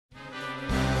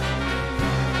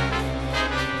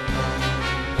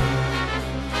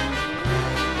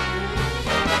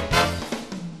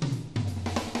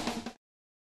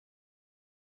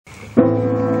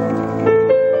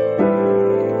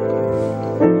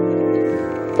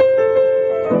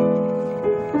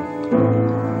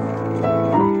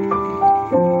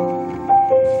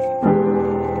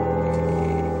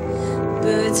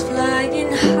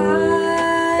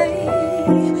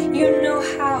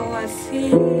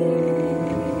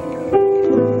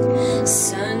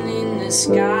Sun in the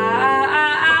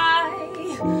sky,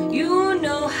 you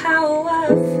know how I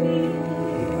feel.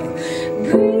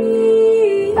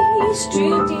 Breeze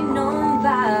drifting on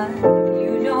by,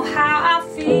 you know how I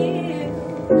feel.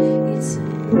 It's a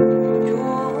new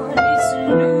dawn, it's a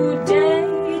new day,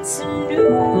 it's a new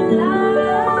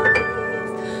life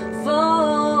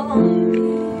for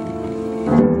me,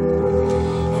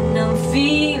 and I'm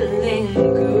feeling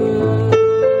good.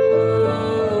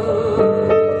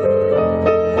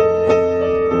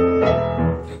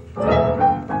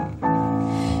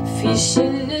 Fish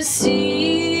in the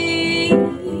sea,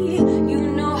 you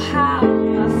know how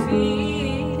I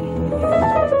feel.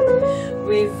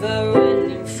 River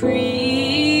running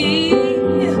free,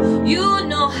 you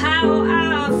know how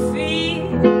I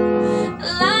feel.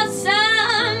 Lost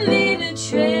time in a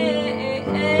train,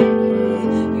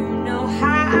 you know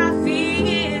how I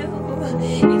feel.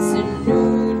 It's a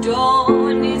new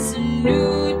dawn, it's a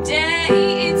new day,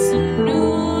 it's a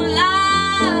new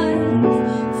life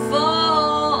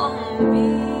for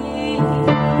me,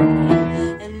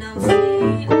 and I'm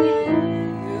feeling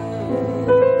good.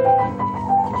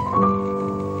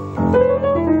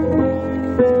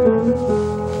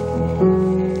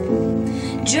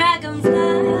 Dragonfly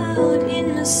out in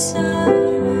the sun,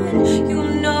 you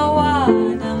know what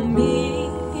I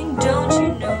mean, don't you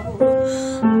know?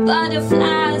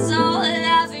 Butterflies all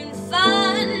having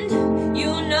fun,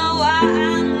 you know what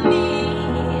I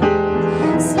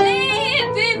mean.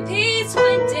 Sleep in peace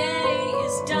when day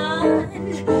is done,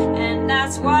 and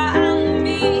that's what I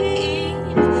mean.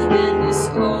 And this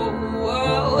whole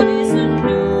world is a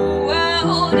new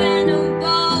world and a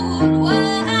bold world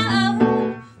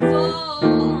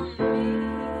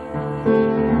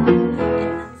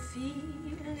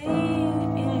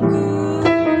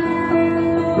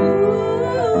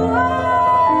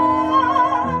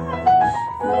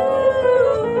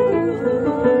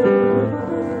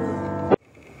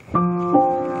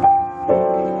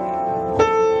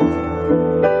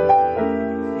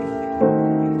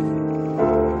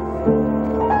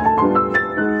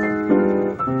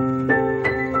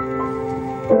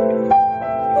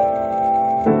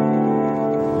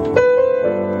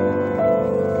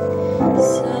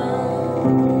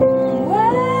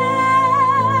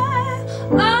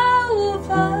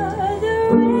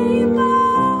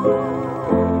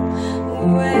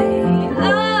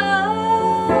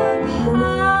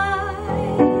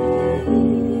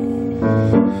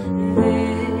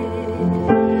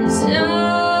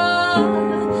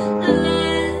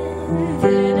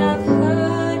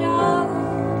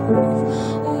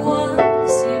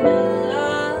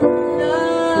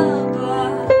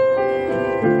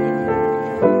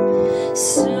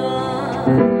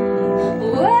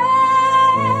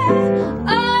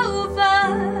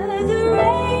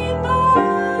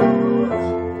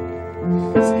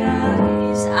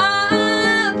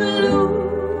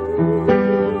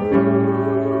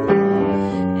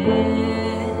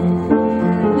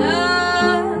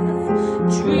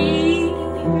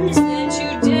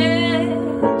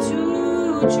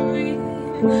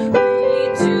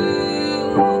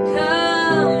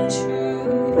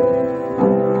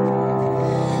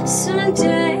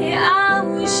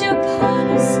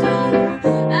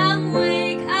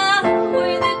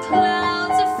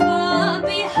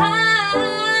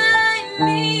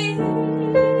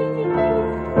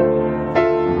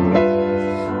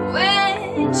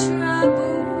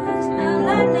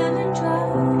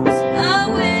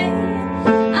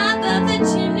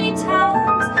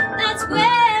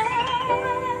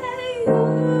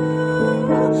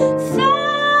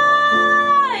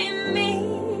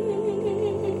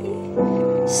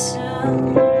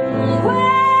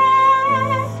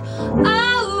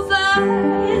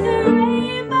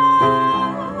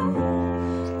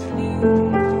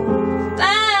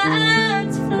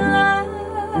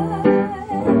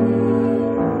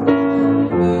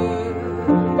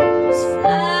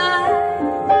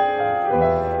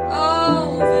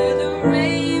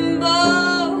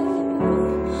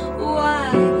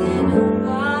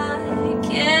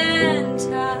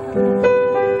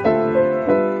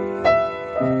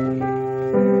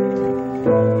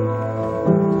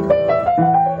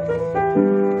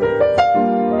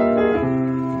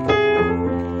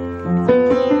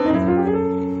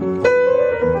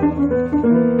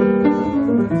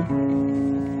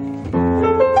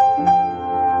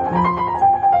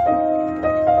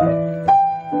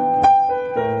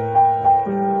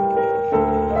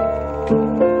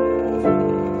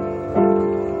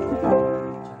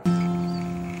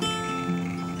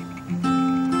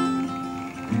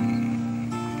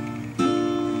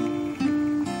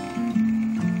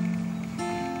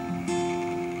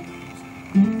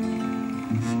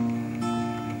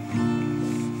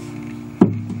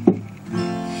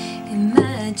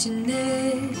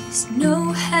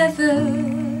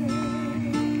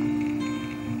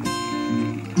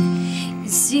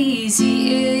It's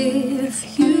easy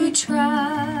if you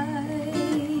try.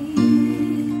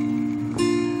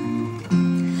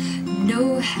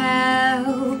 Know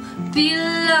how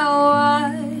below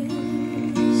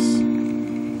us,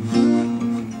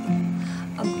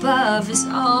 above is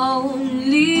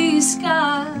only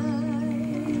sky.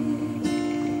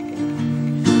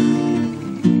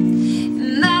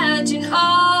 Imagine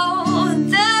all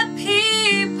the people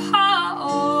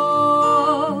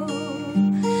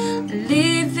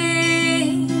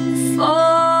living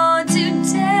for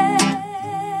today.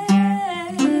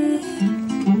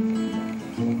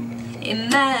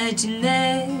 Imagine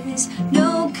there's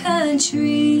no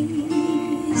countries.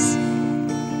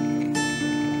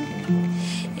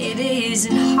 It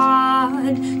isn't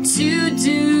hard to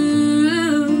do.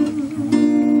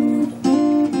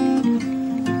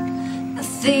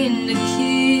 Nothing to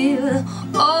kill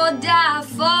or die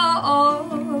for.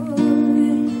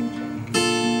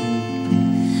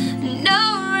 No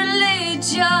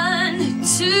religion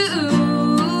too.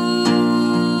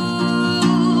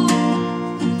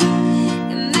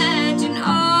 Imagine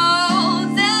all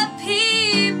the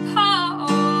people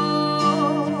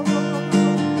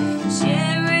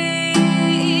sharing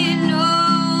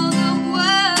all the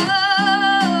world.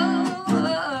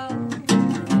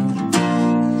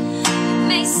 You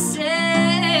may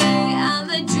say I'm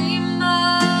a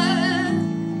dreamer,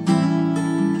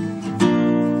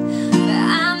 but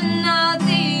I'm not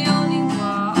the only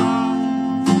one.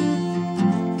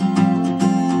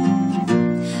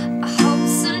 I hope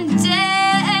someday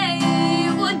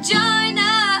you will join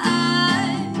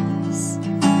us,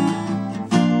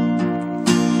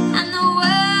 and the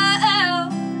world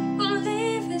will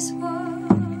live as one.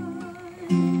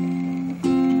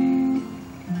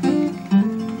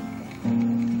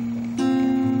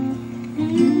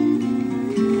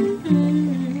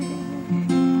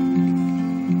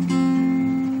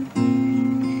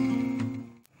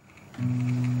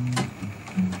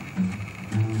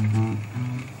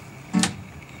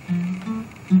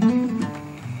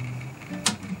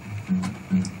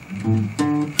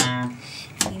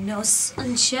 Ain't no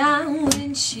sunshine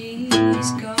when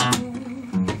she's gone.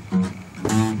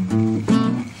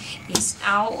 It's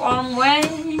not warm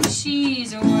when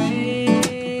she's away.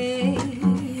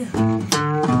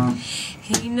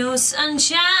 Ain't no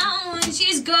sunshine when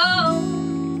she's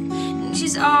gone, and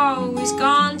she's always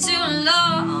gone too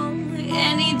long.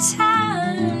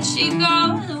 Anytime she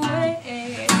goes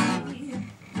away,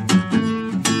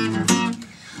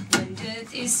 wonder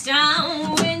this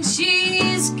time when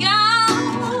she's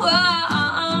gone,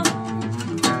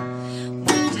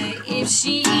 wonder if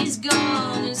she's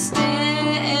gonna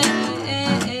stay.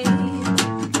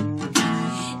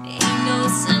 Ain't no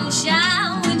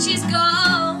sunshine when she's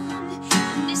gone,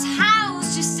 and this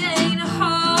house just ain't a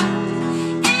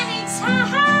home.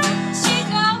 Anytime she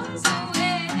goes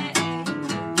away,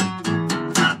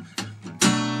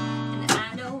 and I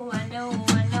know,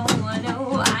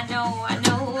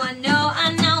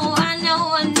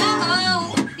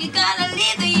 you gotta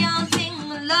leave the young thing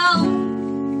alone.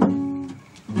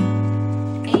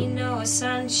 Ain't no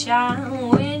sunshine